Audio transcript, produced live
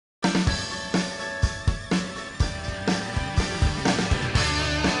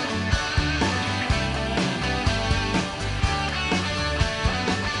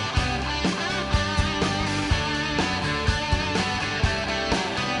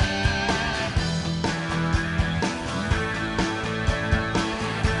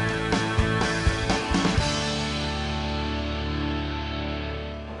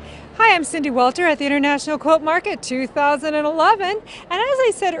I'm Cindy Welter at the International Quilt Market 2011. And as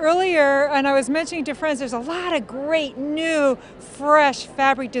I said earlier, and I was mentioning to friends, there's a lot of great new, fresh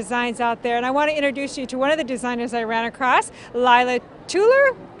fabric designs out there. And I want to introduce you to one of the designers I ran across, Lila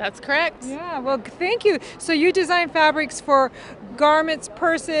Tueller. That's correct. Yeah, well, thank you. So you design fabrics for garments,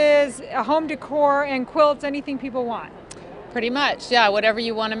 purses, home decor, and quilts, anything people want. Pretty much, yeah, whatever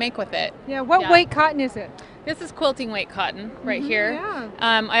you want to make with it. Yeah, what weight cotton is it? This is quilting weight cotton right here. Yeah.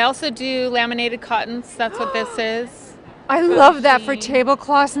 I also do laminated cottons. That's what this is. I love that for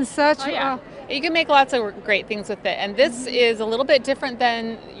tablecloths and such. Oh, yeah. You can make lots of great things with it. And this is a little bit different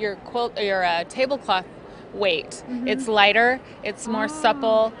than your quilt or your tablecloth weight. It's lighter, it's more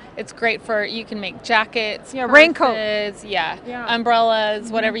supple, it's great for, you can make jackets, purses, raincoats,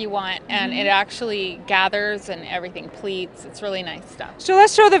 umbrellas, whatever you want, and it actually gathers and everything pleats. It's really nice stuff. So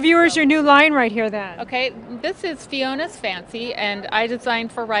let's show the viewers your new line right here then. Okay, this is Fiona's Fancy, and I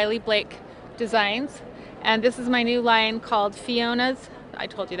designed for Riley Blake Designs, and this is my new line called Fiona's, I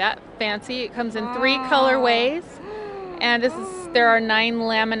told you that, Fancy. It comes in 3 colorways. And there are 9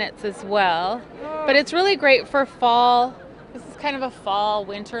 laminates as well. But it's really great for fall. This is kind of a fall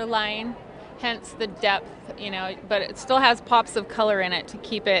winter line, hence the depth, you know, but it still has pops of color in it to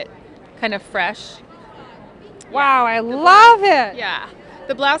keep it kind of fresh. Wow, I love it. Yeah.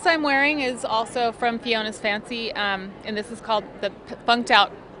 The blouse I'm wearing is also from Fiona's Fancy, and this is called the Funked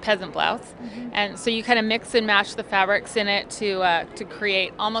Out Peasant Blouse. And so you kind of mix and match the fabrics in it to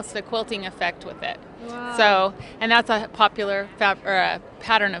create almost a quilting effect with it. Wow. So, and that's a popular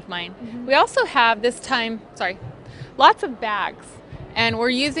pattern of mine. We also have lots of bags, and we're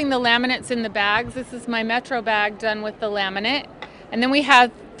using the laminates in the bags. This is my Metro bag done with the laminate, and then we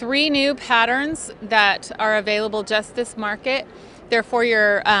have 3 new patterns that are available just this market. They're for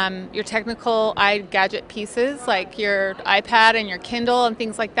your technical gadget pieces like your iPad and your Kindle and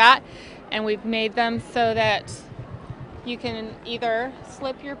things like that, and we've made them so that you can either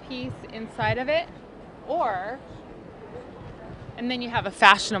slip your piece inside of it, and then you have a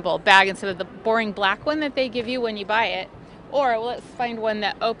fashionable bag instead of the boring black one that they give you when you buy it. Or let's find one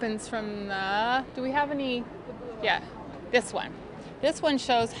that opens from do we have any? Yeah, this one. This one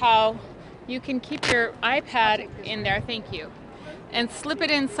shows how you can keep your iPad in there, thank you, and slip it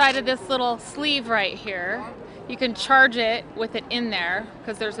inside of this little sleeve right here. You can charge it with it in there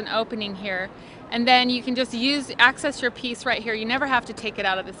because there's an opening here. And then you can just access your piece right here. You never have to take it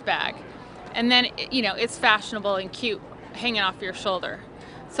out of this bag. And then, you know, it's fashionable and cute hanging off your shoulder.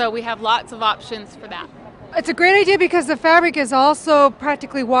 So we have lots of options for that. It's a great idea because the fabric is also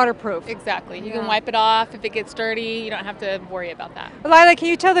practically waterproof. Exactly. You can wipe it off if it gets dirty. You don't have to worry about that. Lila, can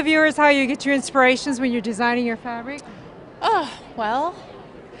you tell the viewers how you get your inspirations when you're designing your fabric? Oh, well,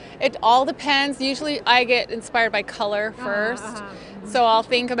 it all depends. Usually I get inspired by color first. So I'll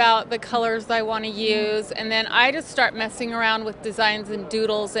think about the colors I want to use, and then I just start messing around with designs and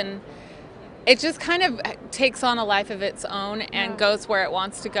doodles, and it just kind of takes on a life of its own and goes where it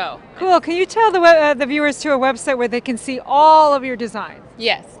wants to go. Cool. Can you tell the viewers to a website where they can see all of your designs?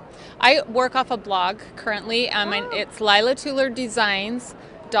 Yes. I work off a blog currently. It's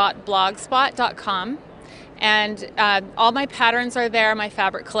LilaTuellerDesigns.blogspot.com. And all my patterns are there, my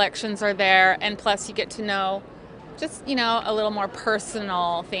fabric collections are there, and plus you get to know just, you know, a little more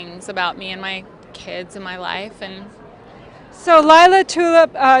personal things about me and my kids and my life. And so Lila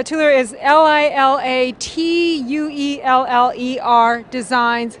Tueller is LilaTueller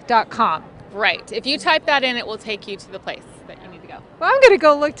Designs.com. Right. If you type that in, it will take you to the place that you need to go. Well, I'm going to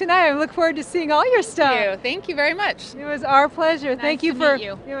go look tonight. I look forward to seeing all your stuff. Thank you very much. It was our pleasure. Thank you for meet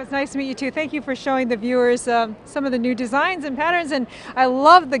you. It was nice to meet you too. Thank you for showing the viewers some of the new designs and patterns. And I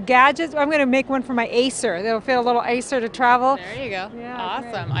love the gadgets. I'm going to make one for my Acer. That'll fit a little Acer to travel. There you go. Yeah,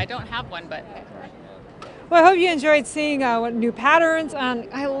 awesome. Great. I don't have one, but. Well, I hope you enjoyed seeing what new patterns.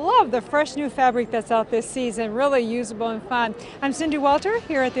 I love the fresh new fabric that's out this season. Really usable and fun. I'm Cindy Welter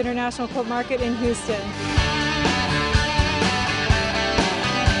here at the International Quilt Market in Houston.